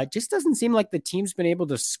 It just doesn't seem like the team's been able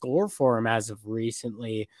to score for him as of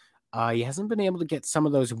recently. He hasn't been able to get some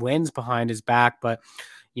of those wins behind his back, but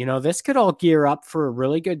this could all gear up for a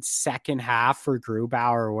really good second half for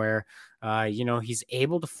Grubauer where, he's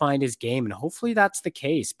able to find his game, and hopefully that's the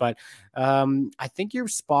case. But I think you're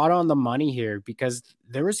spot on the money here because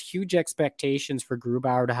there was huge expectations for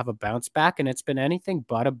Grubauer to have a bounce back, and it's been anything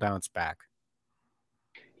but a bounce back.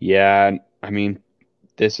 Yeah, I mean,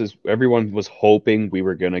 everyone was hoping we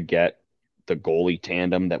were going to get the goalie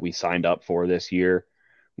tandem that we signed up for this year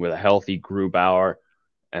with a healthy Grubauer,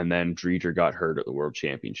 and then Driedger got hurt at the World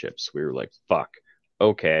Championships. We were like, fuck,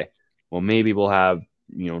 okay, well, maybe we'll have,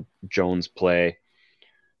 Jones play,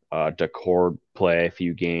 Daccord play a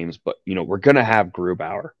few games, but, we're going to have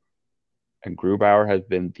Grubauer. And Grubauer has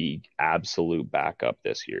been the absolute backup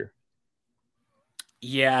this year.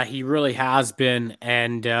 Yeah, he really has been,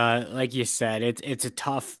 and like you said, it's a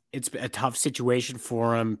tough situation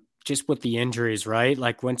for him just with the injuries, right?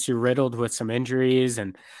 Like once you're riddled with some injuries,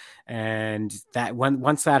 and And that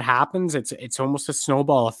once that happens, it's almost a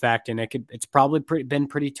snowball effect, and it's probably been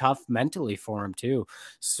pretty tough mentally for him too.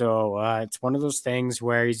 So it's one of those things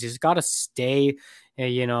where he's just got to stay,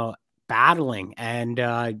 battling. And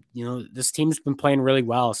this team's been playing really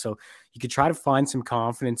well, so you could try to find some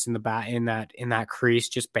confidence in the bat in that crease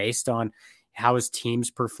just based on how his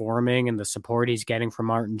team's performing and the support he's getting from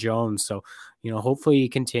Martin Jones. So, hopefully he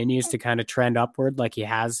continues to kind of trend upward like he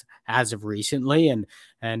has as of recently, and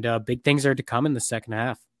big things are to come in the second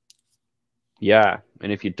half. Yeah,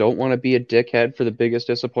 and if you don't want to be a dickhead for the biggest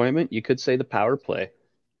disappointment, you could say the power play.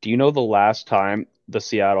 Do you know the last time the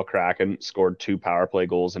Seattle Kraken scored 2 power play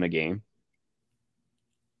goals in a game?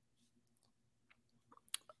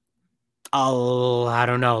 Oh, I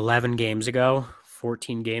don't know, 11 games ago,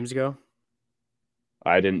 14 games ago.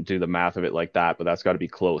 I didn't do the math of it like that, but that's got to be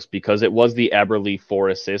close because it was the Eberle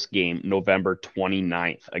 4-assist game, November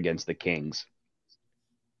 29th against the Kings.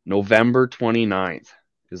 November 29th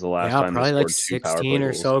is the last Yeah, time they probably like scored 2 power play 16 or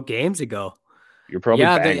goals. so games ago. You're probably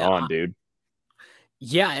Yeah, bang on, dude.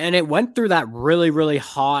 yeah, and it went through that really, really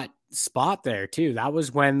hot spot there too. That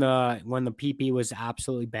was when the PP was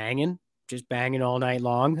absolutely banging, just banging all night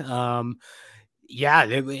long. Yeah,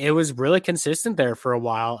 it was really consistent there for a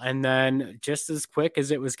while. And then just as quick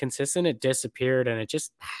as it was consistent, it disappeared, and it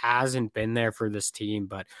just hasn't been there for this team.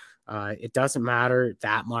 But it doesn't matter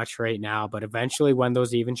that much right now. But eventually, when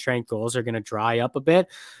those even strength goals are going to dry up a bit,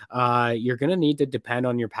 you're going to need to depend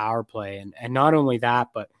on your power play. And not only that,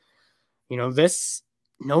 but, this,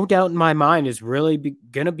 no doubt in my mind, is really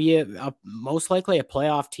going to be a most likely a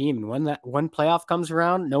playoff team. And when playoff comes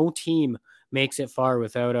around, no team makes it far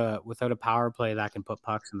without a power play that can put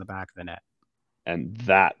pucks in the back of the net. And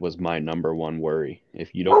that was my number one worry.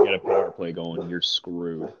 If you don't get a power play going, you're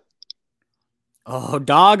screwed. Oh,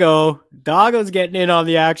 Doggo's getting in on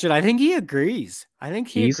the action. I think he agrees.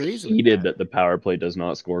 He's With heated that the power play does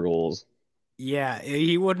not score goals. Yeah,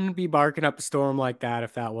 he wouldn't be barking up a storm like that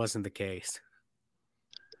if that wasn't the case.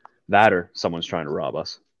 That or someone's trying to rob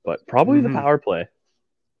us, but probably the power play.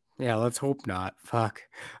 Yeah, let's hope not. Fuck.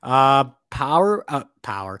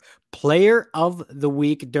 Power player of the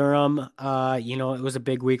week, Durham. It was a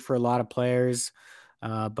big week for a lot of players.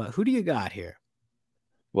 But who do you got here?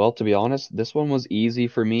 Well, to be honest, this one was easy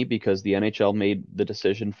for me because the NHL made the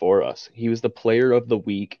decision for us. He was the player of the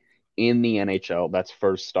week in the NHL. That's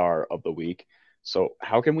first star of the week. So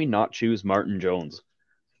how can we not choose Martin Jones?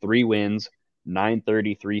 3 wins,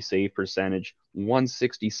 933 save percentage,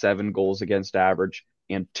 167 goals against average,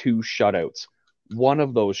 and 2 shutouts. One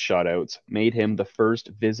of those shutouts made him the first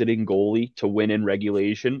visiting goalie to win in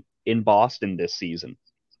regulation in Boston this season.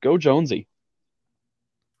 Go Jonesy.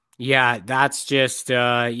 Yeah, that's just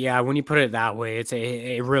when you put it that way,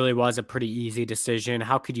 it really was a pretty easy decision.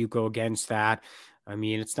 How could you go against that? I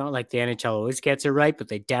mean, it's not like the NHL always gets it right, but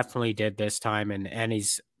they definitely did this time, and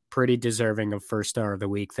he's pretty deserving of first star of the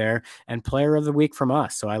week there and player of the week from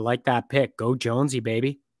us. So I like that pick. Go Jonesy,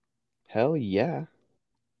 baby. Hell yeah.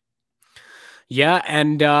 Yeah,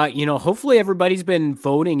 and hopefully everybody's been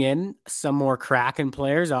voting in some more Kraken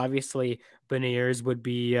players. Obviously, Beniers would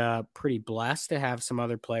be pretty blessed to have some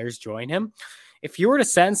other players join him. If you were to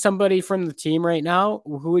send somebody from the team right now,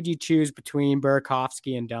 who would you choose between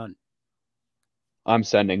Burakovsky and Dunn? I'm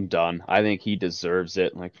sending Dunn. I think he deserves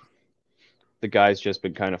it. Like the guy's just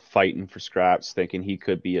been kind of fighting for scraps, thinking he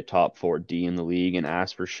could be a top 4D in the league and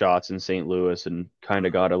asked for shots in St. Louis and kind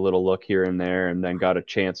of got a little look here and there and then got a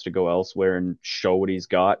chance to go elsewhere and show what he's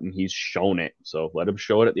got, and he's shown it. So let him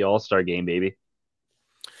show it at the All-Star game, baby.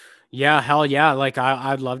 Yeah, hell yeah. Like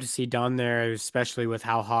I'd love to see Dunn there, especially with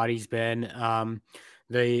how hot he's been.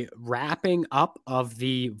 The wrapping up of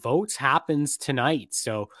the votes happens tonight.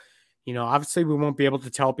 So, obviously we won't be able to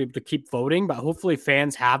tell people to keep voting, but hopefully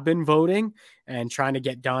fans have been voting and trying to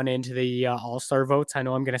get Dunn into the All-Star votes. I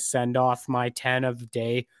know I'm going to send off my 10 of the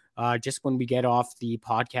day just when we get off the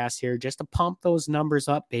podcast here, just to pump those numbers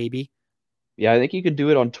up, baby. Yeah, I think you could do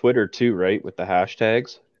it on Twitter too, right? With the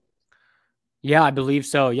hashtags. Yeah, I believe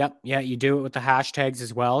so. Yep. Yeah, you do it with the hashtags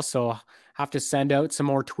as well. So have to send out some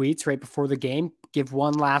more tweets right before the game. Give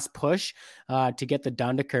one last push to get the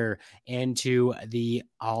Dundiker into the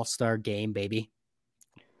All-Star game, baby.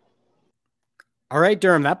 All right,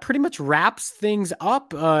 Durham, that pretty much wraps things up.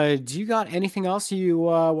 Do you got anything else you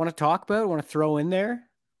want to talk about, want to throw in there?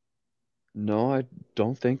 No, I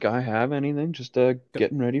don't think I have anything. Just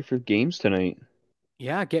getting ready for games tonight.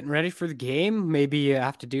 Yeah, getting ready for the game. Maybe you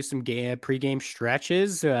have to do some pre-game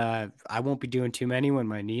stretches. I won't be doing too many when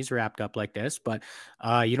my knees wrapped up like this, but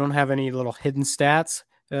you don't have any little hidden stats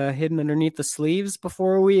hidden underneath the sleeves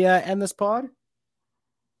before we end this pod?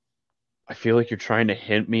 I feel like you're trying to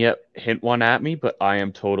hint one at me, but I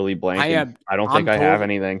am totally blanking. I don't think I'm I have told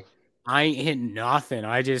anything. I ain't hitting nothing.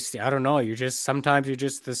 I don't know. Sometimes you're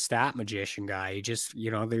just the stat magician guy.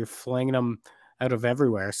 They're flinging them out of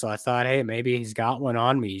everywhere. So I thought, hey, maybe he's got one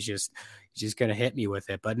on me. He's just going to hit me with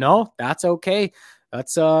it, but no, that's okay.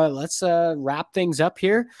 Let's wrap things up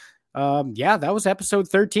here. Yeah, that was episode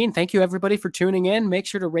 13. Thank you everybody for tuning in. Make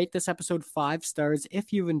sure to rate this episode 5 stars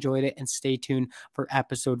if you've enjoyed it, and stay tuned for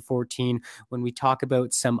episode 14 when we talk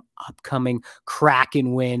about some upcoming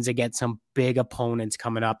Kraken wins against some big opponents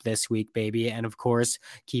coming up this week, baby. And of course,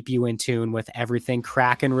 keep you in tune with everything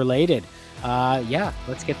Kraken related. Yeah,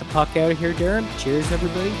 let's get the puck out of here, Darren. Cheers,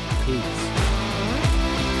 everybody. Peace.